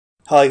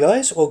Hi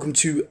guys, welcome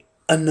to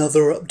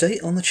another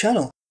update on the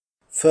channel.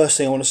 First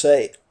thing I want to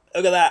say,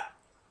 look at that!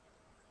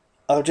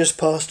 I've just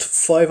passed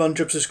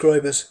 500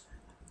 subscribers,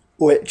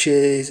 which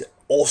is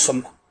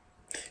awesome.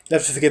 You'll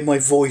have to forgive my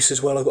voice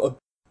as well, I've got a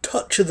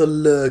touch of the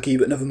lurgy,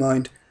 but never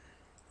mind.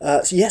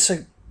 That's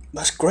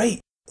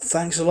great.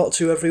 Thanks a lot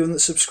to everyone that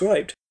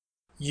subscribed.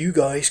 You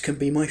guys can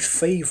be my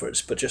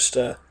favourites, but just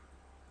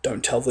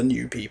don't tell the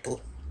new people.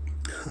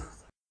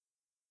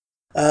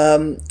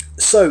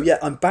 So yeah,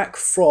 I'm back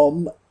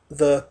from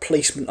the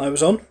placement I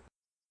was on,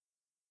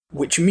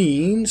 which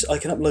means I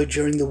can upload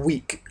during the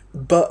week,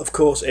 but of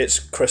course it's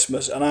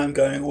Christmas and I'm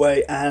going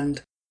away,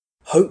 and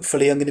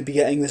hopefully I'm going to be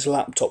getting this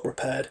laptop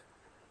repaired,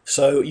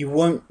 so you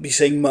won't be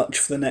seeing much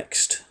for the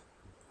next,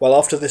 well,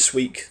 after this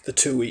week, the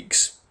 2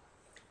 weeks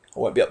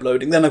I won't be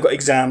uploading. Then I've got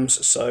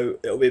exams, so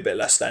it'll be a bit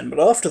less then, but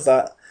after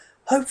that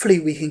hopefully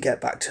we can get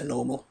back to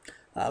normal.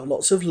 I have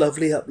lots of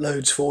lovely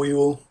uploads for you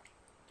all.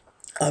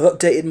 I've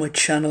updated my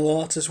channel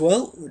art as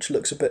well, which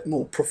looks a bit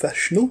more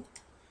professional.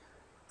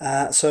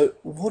 So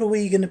what are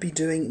we going to be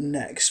doing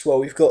next? Well,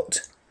 we've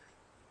got...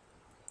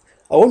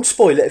 I won't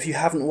spoil it if you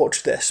haven't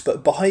watched this,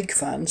 but Bahike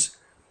fans,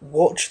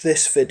 watch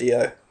this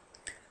video.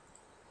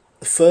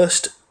 The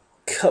first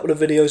couple of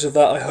videos of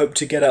that I hope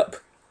to get up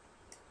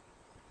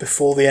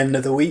before the end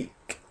of the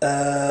week.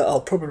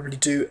 I'll probably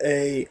do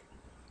a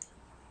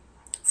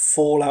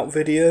Fallout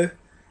video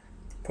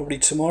probably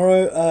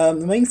tomorrow.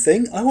 The main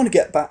thing, I want to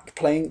get back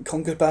playing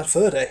Conquered Bad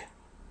Fur Day.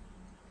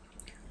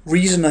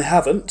 Reason I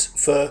haven't,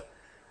 for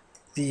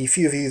the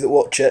few of you that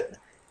watch it,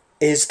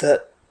 is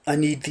that I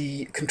need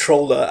the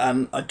controller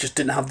and I just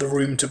didn't have the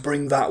room to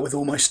bring that with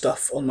all my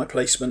stuff on my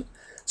placement.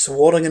 So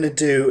what I'm going to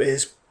do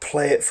is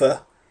play it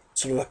for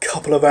sort of a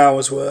couple of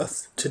hours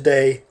worth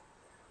today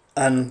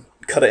and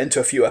cut it into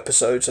a few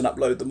episodes and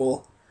upload them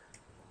all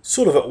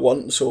sort of at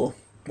once, or,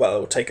 well,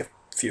 it'll take a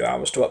few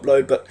hours to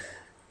upload, but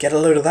get a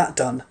load of that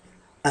done.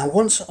 And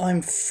once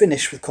I'm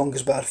finished with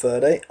Conquered Bad Fur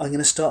Day, I'm going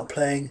to start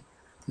playing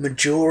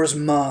Majora's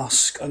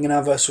Mask. I'm going to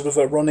have a sort of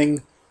a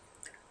running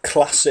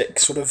classic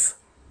sort of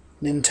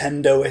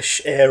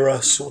Nintendo-ish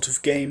era sort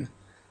of game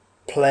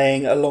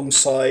playing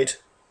alongside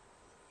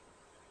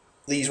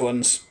these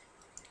ones.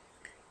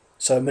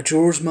 So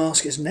Majora's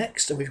Mask is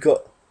next, and we've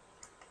got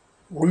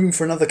room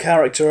for another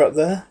character up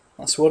there.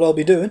 That's what I'll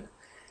be doing.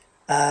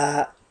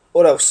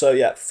 What else? So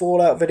yeah,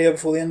 Fallout video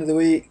before the end of the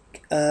week.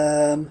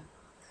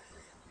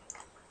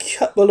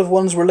 Couple of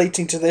ones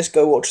relating to this,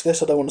 go watch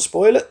this, I don't want to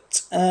spoil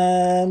it.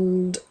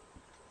 And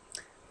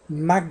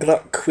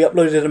Magruk, we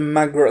uploaded a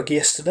Magruk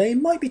yesterday,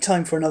 might be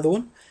time for another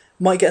one.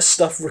 Might get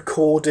stuff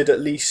recorded at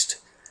least,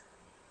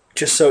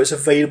 just so it's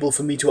available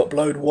for me to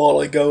upload while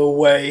I go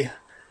away,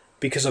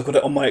 because I've got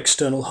it on my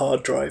external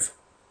hard drive,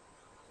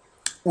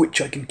 which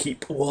I can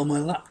keep while my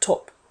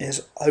laptop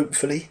is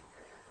hopefully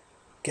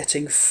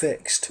getting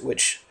fixed,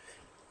 which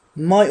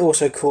might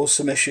also cause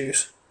some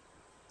issues.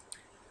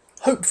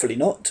 Hopefully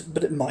not,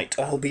 but it might.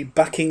 I'll be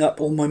backing up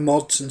all my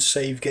mods and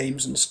save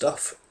games and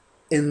stuff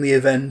in the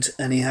event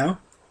anyhow.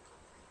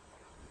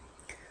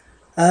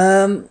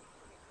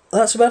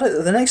 That's about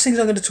it. The next things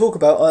I'm going to talk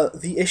about are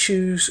the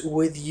issues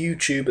with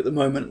YouTube at the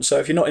moment. So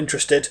if you're not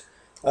interested,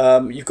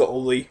 you've got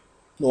all the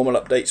normal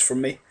updates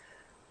from me.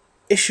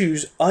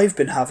 Issues I've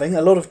been having,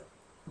 a lot of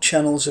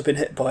channels have been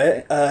hit by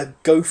it.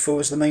 Gopher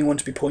was the main one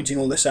to be pointing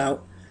all this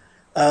out.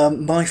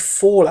 My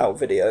Fallout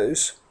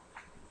videos,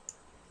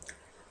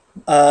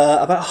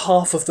 about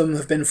half of them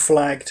have been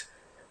flagged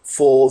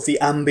for the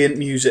ambient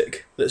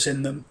music that's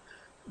in them,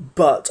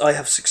 but I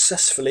have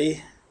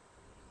successfully...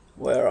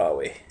 where are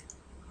we?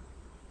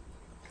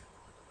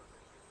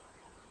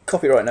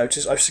 Copyright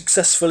notice. I've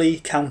successfully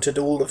countered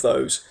all of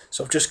those,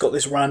 so I've just got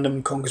this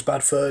random Conquered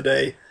Bad Fur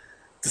Day.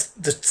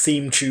 The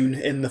theme tune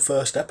in the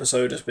first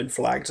episode has been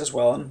flagged as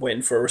well. I'm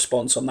waiting for a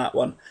response on that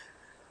one.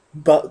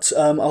 But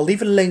I'll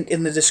leave a link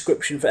in the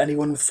description for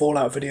anyone with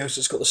Fallout videos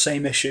that's got the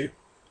same issue.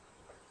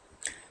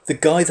 The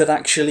guy that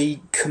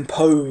actually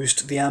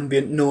composed the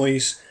ambient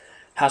noise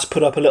has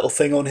put up a little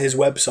thing on his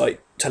website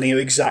telling you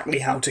exactly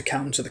how to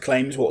counter the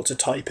claims, what to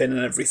type in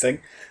and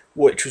everything,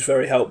 which was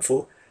very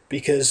helpful,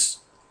 because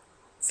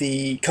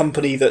the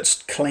company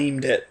that's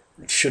claimed it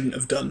shouldn't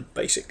have done,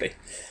 basically.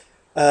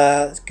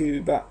 Let's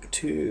go back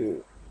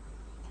to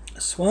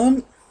this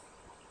one.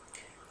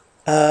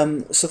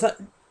 So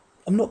that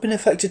I've not been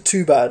affected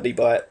too badly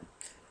by it.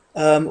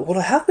 What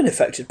I have been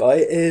affected by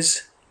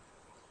is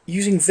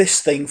using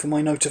this thing for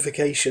my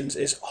notifications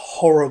is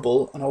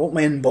horrible, and I want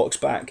my inbox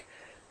back,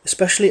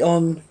 especially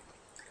on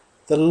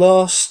the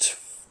last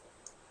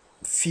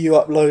few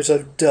uploads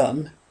I've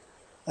done.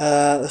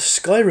 The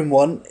Skyrim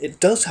one, it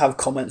does have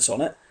comments on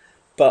it,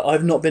 but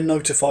I've not been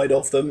notified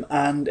of them,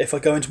 and if I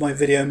go into my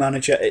video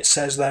manager it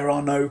says there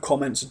are no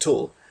comments at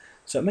all.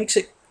 So it makes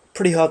it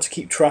pretty hard to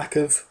keep track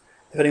of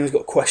if anyone's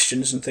got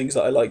questions and things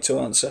that I like to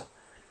answer,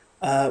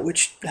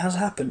 which has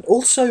happened.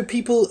 Also,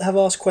 people have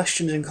asked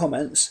questions in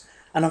comments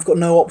and I've got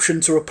no option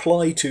to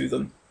reply to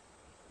them.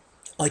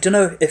 I don't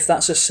know if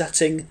that's a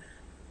setting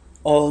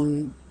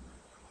on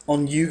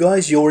on you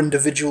guys, your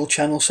individual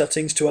channel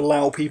settings to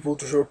allow people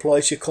to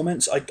reply to your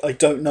comments. I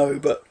don't know,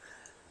 but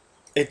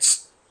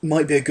it's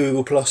might be a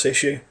Google Plus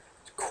issue.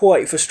 It's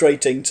quite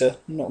frustrating to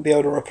not be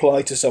able to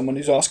reply to someone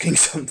who's asking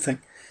something.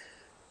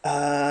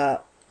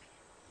 Other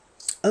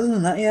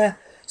than that, yeah.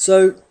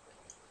 So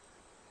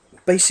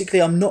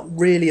basically, I'm not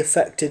really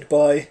affected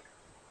by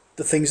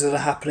the things that are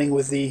happening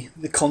with the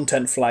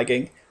content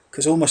flagging,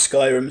 because all my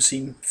Skyrim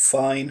seem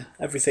fine.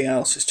 Everything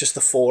else, it's just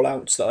the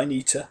fallouts that I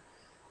need to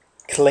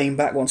claim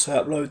back once I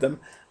upload them.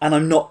 And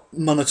I'm not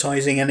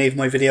monetizing any of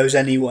my videos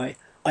anyway.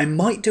 I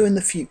might do in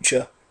the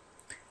future,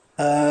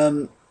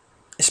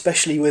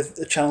 especially with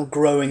the channel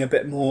growing a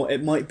bit more.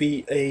 It might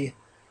be a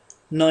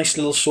nice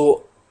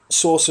little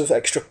source of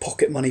extra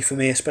pocket money for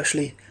me,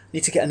 especially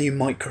need to get a new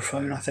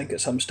microphone, I think,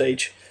 at some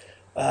stage.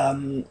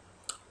 And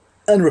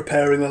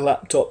repairing my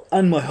laptop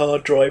and my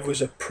hard drive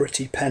was a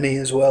pretty penny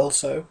as well,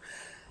 so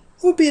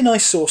it would be a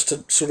nice source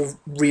to sort of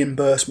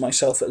reimburse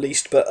myself at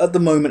least, but at the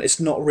moment it's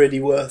not really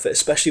worth it,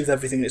 especially with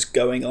everything that's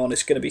going on.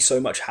 It's going to be so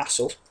much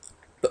hassle,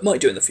 but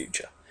might do in the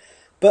future.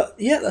 But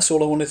yeah, that's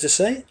all I wanted to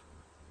say.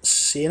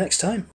 See you next time.